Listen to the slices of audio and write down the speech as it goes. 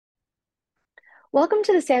Welcome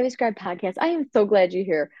to the Savvy Scribe podcast. I am so glad you're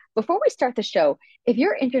here. Before we start the show, if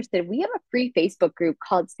you're interested, we have a free Facebook group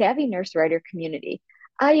called Savvy Nurse Writer Community.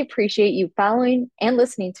 I appreciate you following and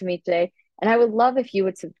listening to me today, and I would love if you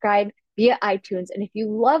would subscribe via iTunes. And if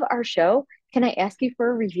you love our show, can I ask you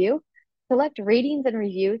for a review? Select ratings and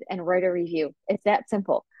reviews and write a review. It's that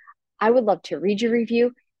simple. I would love to read your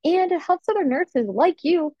review, and it helps other nurses like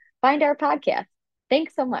you find our podcast.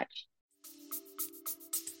 Thanks so much.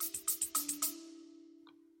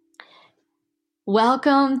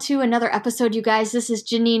 Welcome to another episode, you guys. This is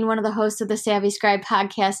Janine, one of the hosts of the Savvy Scribe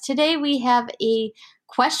podcast. Today we have a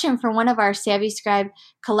question from one of our Savvy Scribe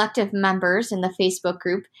collective members in the Facebook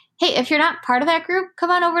group. Hey, if you're not part of that group, come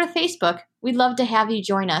on over to Facebook. We'd love to have you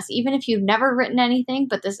join us. Even if you've never written anything,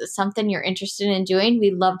 but this is something you're interested in doing,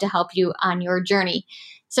 we'd love to help you on your journey.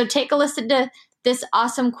 So take a listen to this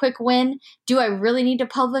awesome quick win. Do I really need to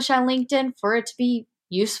publish on LinkedIn for it to be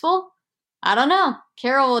useful? I don't know.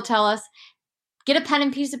 Carol will tell us. Get a pen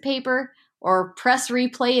and piece of paper or press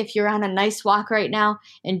replay if you're on a nice walk right now.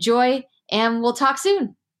 Enjoy, and we'll talk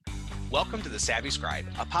soon. Welcome to The Savvy Scribe,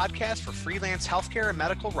 a podcast for freelance healthcare and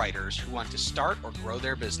medical writers who want to start or grow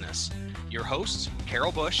their business. Your hosts,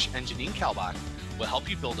 Carol Bush and Janine Kalbach, will help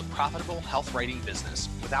you build a profitable health writing business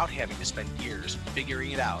without having to spend years figuring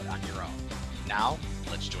it out on your own. Now,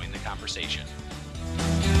 let's join the conversation.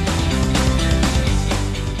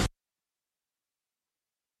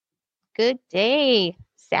 Good day,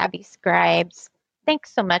 Savvy Scribes.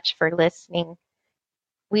 Thanks so much for listening.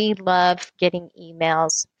 We love getting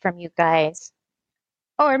emails from you guys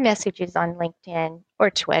or messages on LinkedIn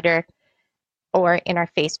or Twitter or in our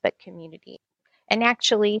Facebook community. And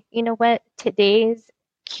actually, you know what? Today's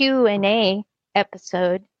Q&A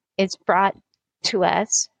episode is brought to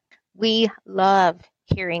us. We love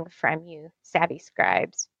hearing from you, Savvy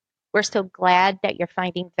Scribes. We're so glad that you're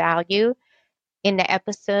finding value in the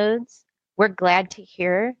episodes. We're glad to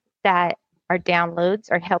hear that our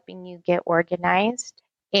downloads are helping you get organized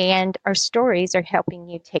and our stories are helping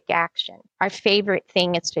you take action. Our favorite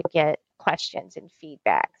thing is to get questions and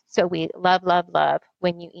feedback. So we love, love, love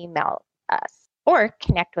when you email us or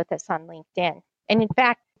connect with us on LinkedIn. And in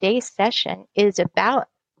fact, today's session is about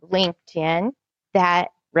LinkedIn that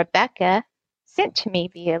Rebecca sent to me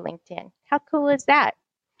via LinkedIn. How cool is that?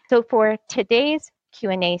 So for today's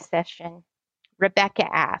Q&A session, Rebecca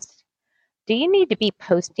asked, do you need to be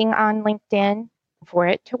posting on LinkedIn for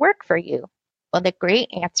it to work for you? Well, the great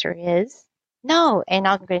answer is no, and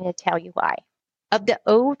I'm going to tell you why. Of the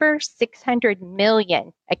over 600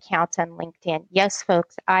 million accounts on LinkedIn, yes,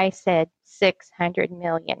 folks, I said 600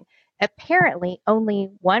 million. Apparently, only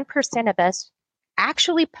 1% of us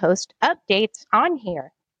actually post updates on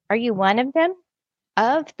here. Are you one of them?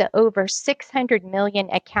 Of the over 600 million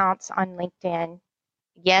accounts on LinkedIn,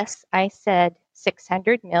 yes, I said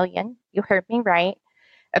 600 million. You heard me right.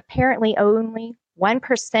 Apparently, only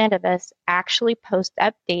 1% of us actually post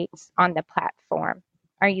updates on the platform.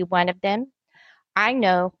 Are you one of them? I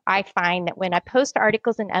know I find that when I post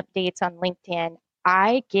articles and updates on LinkedIn,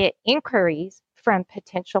 I get inquiries from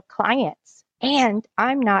potential clients. And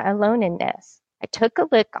I'm not alone in this. I took a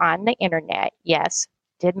look on the internet, yes,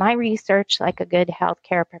 did my research like a good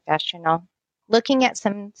healthcare professional, looking at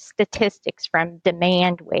some statistics from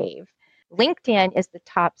DemandWave. LinkedIn is the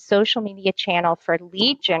top social media channel for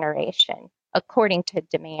lead generation, according to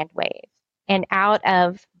DemandWave. And out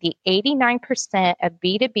of the 89% of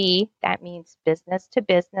B2B, that means business to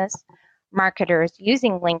business, marketers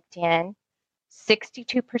using LinkedIn,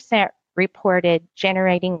 62% reported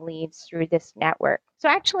generating leads through this network. So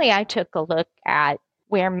actually, I took a look at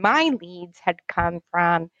where my leads had come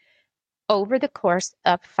from over the course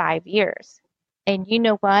of 5 years. And you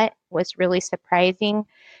know what was really surprising?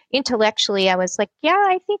 Intellectually, I was like, yeah,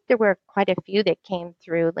 I think there were quite a few that came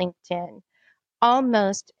through LinkedIn.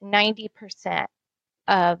 Almost 90%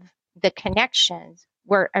 of the connections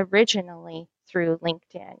were originally through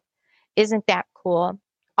LinkedIn. Isn't that cool?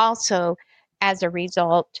 Also, as a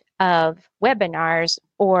result of webinars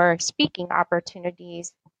or speaking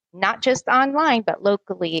opportunities, not just online, but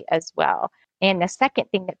locally as well. And the second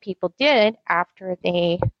thing that people did after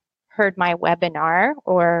they heard my webinar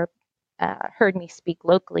or heard me speak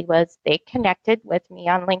locally was they connected with me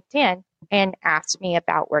on LinkedIn and asked me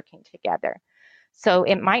about working together. So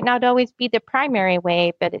it might not always be the primary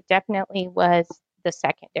way, but it definitely was the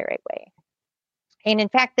secondary way. And in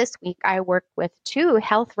fact, this week I worked with 2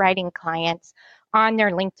 health writing clients on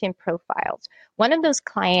their LinkedIn profiles. One of those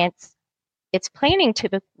clients, it's planning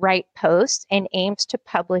to write posts and aims to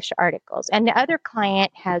publish articles. And the other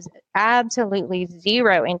client has absolutely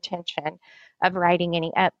zero intention of writing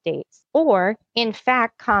any updates or, in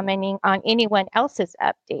fact, commenting on anyone else's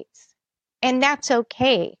updates. And that's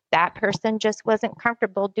okay. That person just wasn't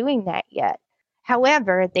comfortable doing that yet.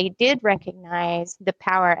 However, they did recognize the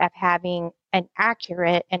power of having an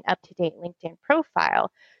accurate and up-to-date LinkedIn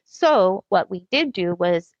profile. So what we did do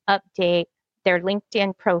was update their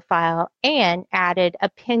LinkedIn profile and added a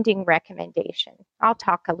pending recommendation. I'll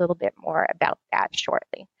talk a little bit more about that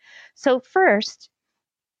shortly. So first,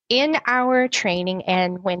 in our training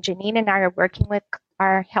and when Janine and I are working with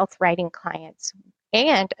our health writing clients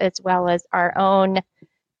and as well as our own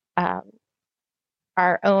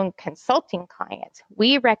consulting clients,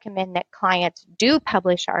 we recommend that clients do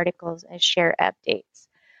publish articles and share updates.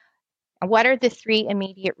 And what are the 3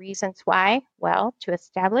 immediate reasons why? Well, to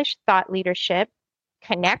establish thought leadership,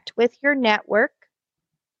 connect with your network,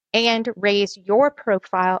 and raise your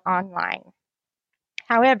profile online.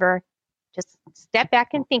 However, just step back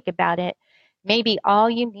and think about it. Maybe all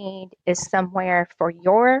you need is somewhere for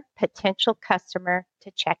your potential customer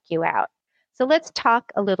to check you out. So let's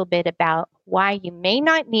talk a little bit about why you may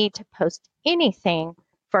not need to post anything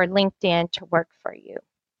for LinkedIn to work for you.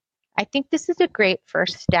 I think this is a great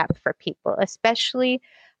first step for people, especially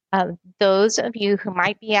those of you who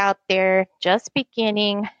might be out there just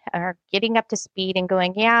beginning or getting up to speed and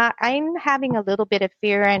going, yeah, I'm having a little bit of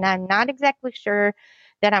fear and I'm not exactly sure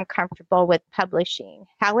that I'm comfortable with publishing.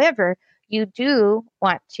 However, you do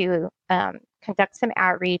want to conduct some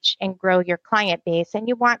outreach and grow your client base, and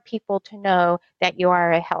you want people to know that you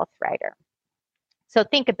are a health writer. So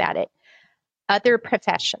think about it. Other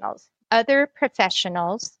professionals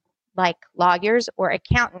like lawyers or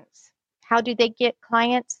accountants, how do they get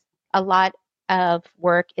clients? A lot of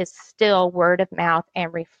work is still word of mouth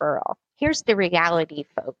and referral. Here's the reality,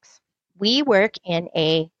 folks. We work in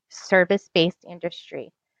a service-based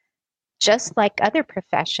industry, just like other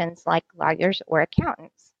professions like lawyers or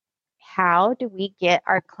accountants. How do we get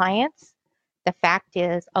our clients? The fact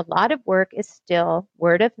is, a lot of work is still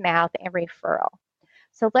word of mouth and referral.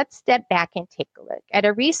 So let's step back and take a look. At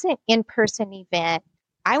a recent in-person event,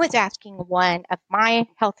 I was asking one of my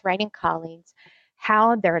health writing colleagues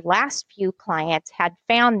how their last few clients had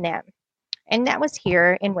found them. And that was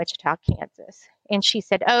here in Wichita, Kansas. And she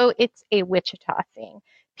said, oh, it's a Wichita thing.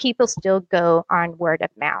 People still go on word of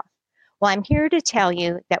mouth. Well, I'm here to tell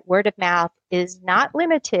you that word of mouth is not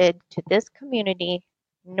limited to this community,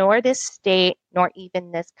 nor this state, nor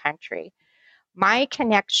even this country. My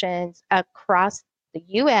connections across the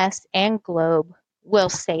U.S. and globe will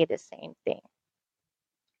say the same thing.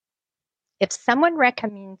 If someone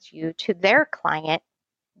recommends you to their client,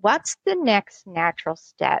 what's the next natural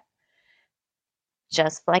step?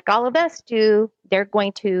 Just like all of us do, they're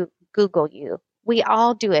going to Google you. We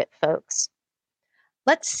all do it, folks.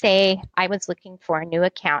 Let's say I was looking for a new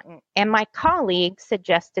accountant and my colleague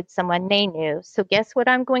suggested someone they knew. So guess what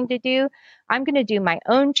I'm going to do? I'm going to do my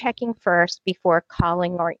own checking first before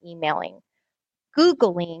calling or emailing.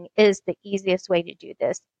 Googling is the easiest way to do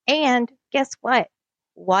this. And guess what?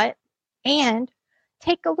 And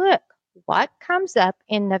take a look. What comes up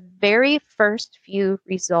in the very first few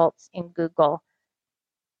results in Google?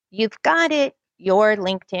 You've got it, your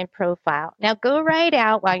LinkedIn profile. Now go right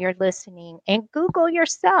out while you're listening and Google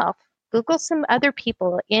yourself. Google some other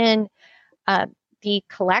people in the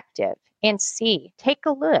collective and see. Take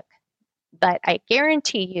a look. But I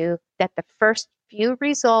guarantee you that the first few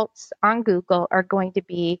results on Google are going to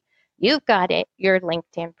be, you've got it, your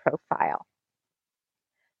LinkedIn profile.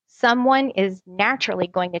 Someone is naturally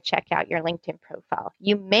going to check out your LinkedIn profile.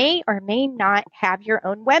 You may or may not have your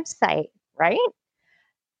own website, right?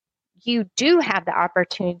 You do have the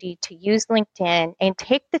opportunity to use LinkedIn and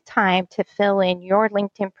take the time to fill in your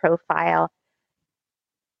LinkedIn profile.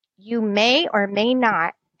 You may or may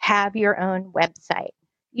not have your own website.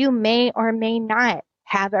 You may or may not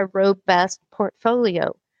have a robust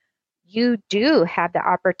portfolio. You do have the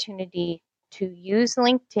opportunity to use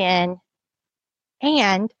LinkedIn,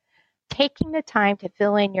 and taking the time to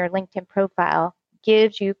fill in your LinkedIn profile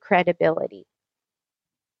gives you credibility.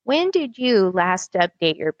 When did you last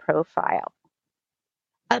update your profile?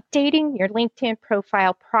 Updating your LinkedIn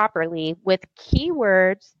profile properly with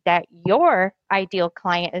keywords that your ideal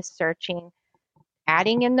client is searching,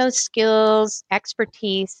 adding in those skills,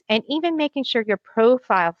 expertise, and even making sure your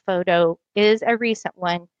profile photo is a recent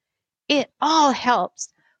one, it all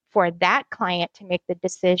helps for that client to make the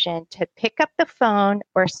decision to pick up the phone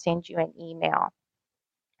or send you an email.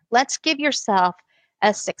 Let's give yourself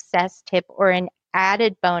a success tip or an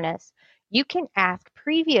added bonus. You can ask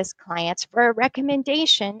previous clients for a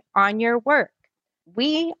recommendation on your work.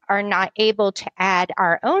 we are not able to add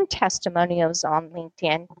our own testimonials on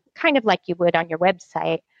LinkedIn, kind of like you would on your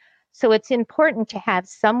website. So it's important to have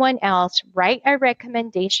someone else write a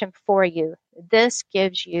recommendation for you. This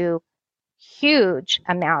gives you huge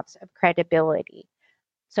amounts of credibility.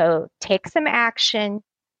 So take some action.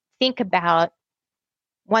 Think about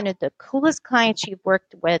one of the coolest clients you've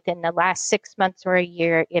worked with in the last 6 months or a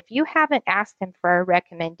year. If you haven't asked them for a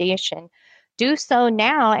recommendation, do so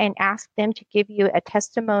now and ask them to give you a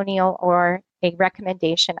testimonial or a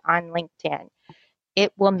recommendation on LinkedIn.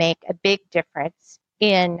 It will make a big difference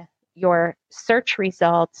in your search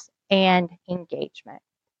results and engagement.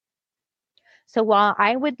 So while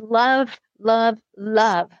I would love, love,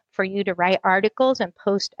 love for you to write articles and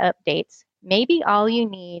post updates, maybe all you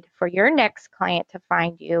need for your next client to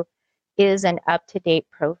find you is an up-to-date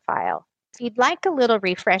profile. If you'd like a little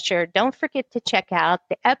refresher, don't forget to check out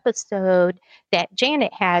the episode that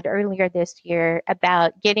Janet had earlier this year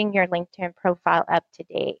about getting your LinkedIn profile up to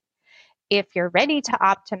date. If you're ready to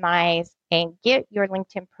optimize and get your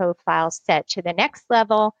LinkedIn profile set to the next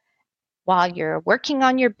level while you're working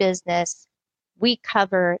on your business, we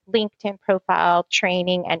cover LinkedIn profile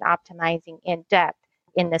training and optimizing in depth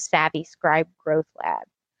in the Savvy Scribe Growth Lab.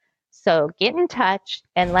 So get in touch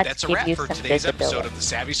and let's give you some visibility. That's a wrap for today's episode of The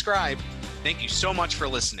Savvy Scribe. Thank you so much for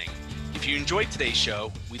listening. If you enjoyed today's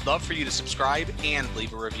show, we'd love for you to subscribe and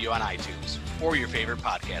leave a review on iTunes or your favorite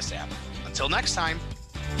podcast app. Until next time.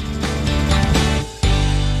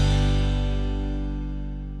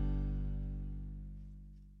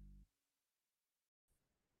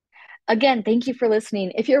 Again, thank you for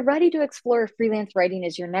listening. If you're ready to explore freelance writing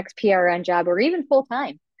as your next PRN job or even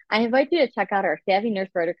full-time, I invite you to check out our Savvy Nurse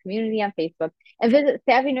Writer community on Facebook and visit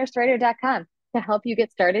savvynursewriter.com to help you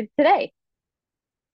get started today.